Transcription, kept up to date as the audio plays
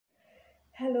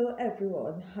Hello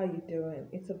everyone, how you doing?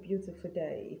 It's a beautiful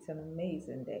day. It's an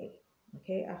amazing day.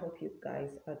 Okay, I hope you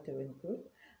guys are doing good.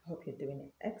 I hope you're doing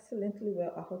excellently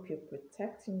well. I hope you're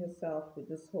protecting yourself with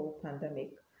this whole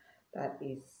pandemic that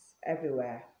is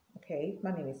everywhere. Okay, my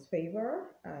name is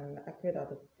Favor, and I pray that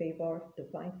the favor,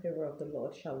 divine favor of the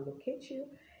Lord shall locate you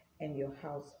and your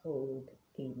household.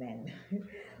 Amen.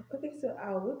 Okay, so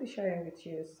I will be sharing with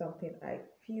you something I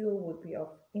feel would be of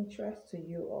interest to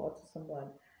you or to someone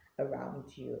around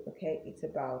you. Okay, it's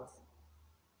about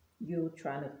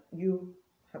you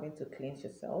having to cleanse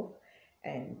yourself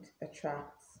and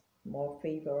attract more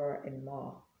favor and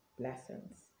more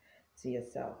blessings to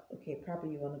yourself. Okay,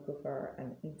 probably you want to go for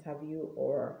an interview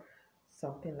or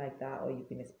something like that, or you've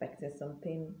been expecting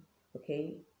something.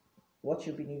 Okay, what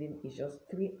you'll be needing is just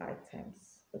three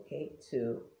items. Okay,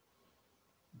 to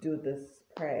do this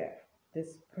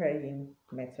praying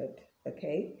method.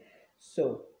 Okay,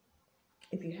 so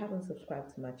if you haven't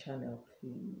subscribed to my channel,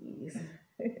 please,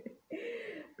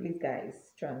 please, guys,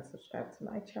 try and subscribe to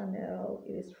my channel.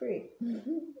 It is free.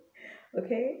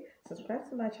 Okay, subscribe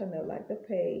to my channel, like the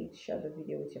page, share the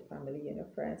video with your family and your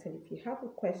friends. And if you have a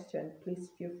question, please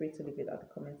feel free to leave it at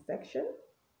the comment section,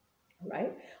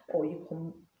 right? Or you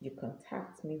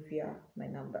contact me via my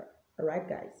number. All right,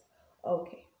 guys.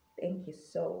 Okay, thank you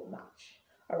so much.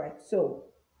 All right, so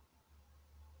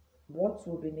what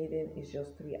we'll be needing is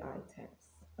just three items.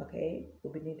 Okay,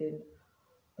 we'll be needing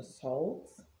a salt.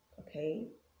 Okay,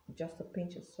 just a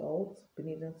pinch of salt. We'll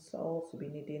be needing salt, we'll be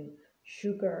needing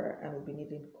sugar, and we'll be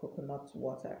needing coconut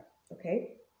water.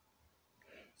 Okay,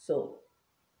 so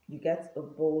you get a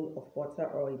bowl of water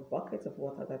or a bucket of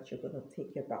water that you're going to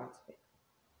take your bath with.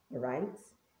 All right,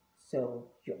 so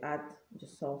you add the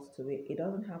salt to it. It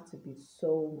doesn't have to be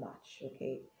so much,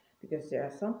 okay, because there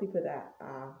are some people that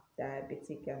are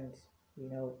diabetic, and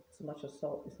too much of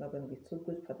salt is not going to be too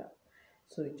good for them.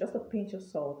 So just a pinch of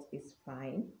salt is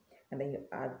fine, and then you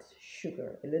add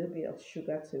sugar, a little bit of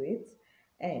sugar to it,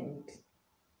 and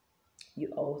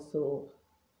you also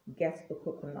get the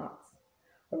coconut.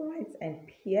 All right, and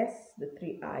pierce the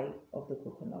three eye of the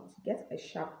coconut. Get a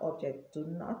sharp object. Do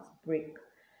not break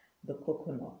the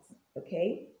coconut.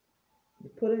 Okay, you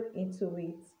put it into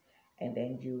it, and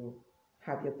then you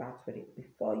have your bath with it.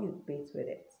 Before you bathe with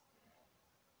it,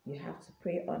 you have to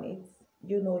pray on it.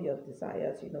 You know your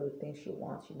desires, you know the things you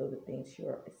want, you know the things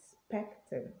you're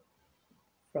expecting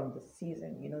from the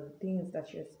season, you know the things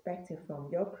that you're expecting from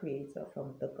your creator,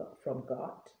 from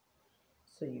God.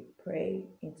 So you pray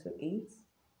into it.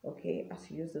 Okay, as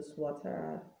you use this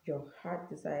water, your heart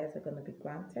desires are going to be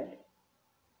granted,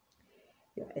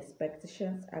 your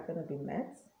expectations are going to be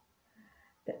met.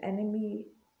 The enemy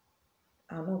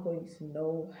are not going to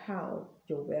know how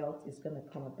your wealth is going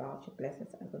to come about. Your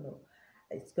blessings are going to,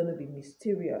 it's going to be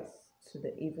mysterious to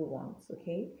the evil ones.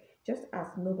 Okay, just as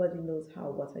nobody knows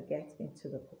how water gets into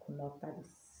the coconut that is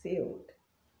sealed,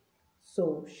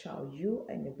 so shall you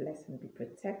and your blessing be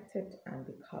protected and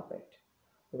be covered.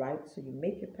 Right, so you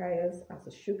make your prayers. As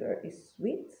the sugar is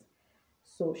sweet,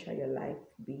 so shall your life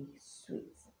be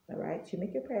sweet. All right, you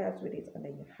make your prayers with it, and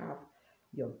then you have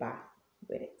your bath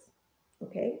with it.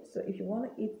 Okay, so if you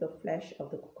want to eat the flesh of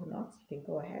the coconut, you can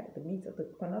go ahead. The meat of the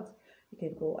coconut, you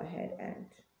can go ahead and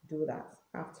do that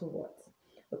afterwards.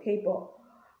 Okay, but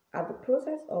at the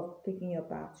process of taking your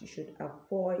bath, you should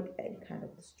avoid any kind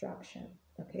of distraction.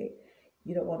 Okay,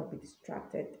 you don't want to be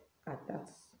distracted at that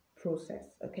process.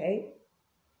 Okay,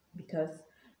 because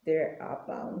there are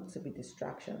bound to be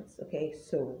distractions. Okay,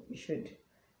 so you should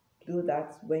do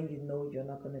that when you know you're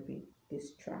not going to be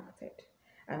distracted.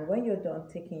 And when you're done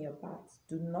taking your bath,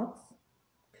 do not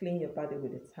clean your body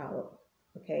with a towel.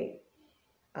 Okay,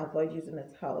 avoid using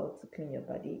a towel to clean your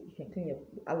body. You can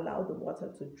allow the water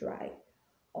to dry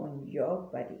on your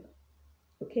body.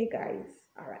 Okay, guys.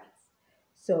 All right,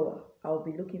 so I'll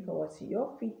be looking forward to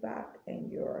your feedback and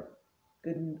your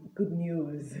good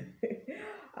news.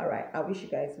 All right, I wish you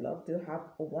guys love. Do have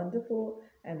a wonderful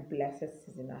and blessed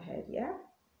season ahead. Yeah,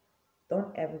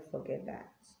 don't ever forget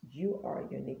that you are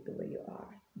unique the way you are.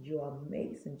 You are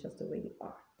amazing just the way you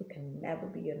are. There can never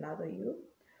be another you.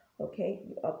 Okay,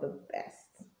 you are the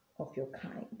best of your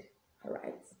kind. All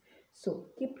right, so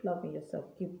keep loving yourself,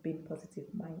 keep being positive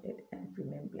minded, and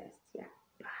remain blessed. Yeah,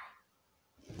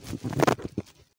 bye.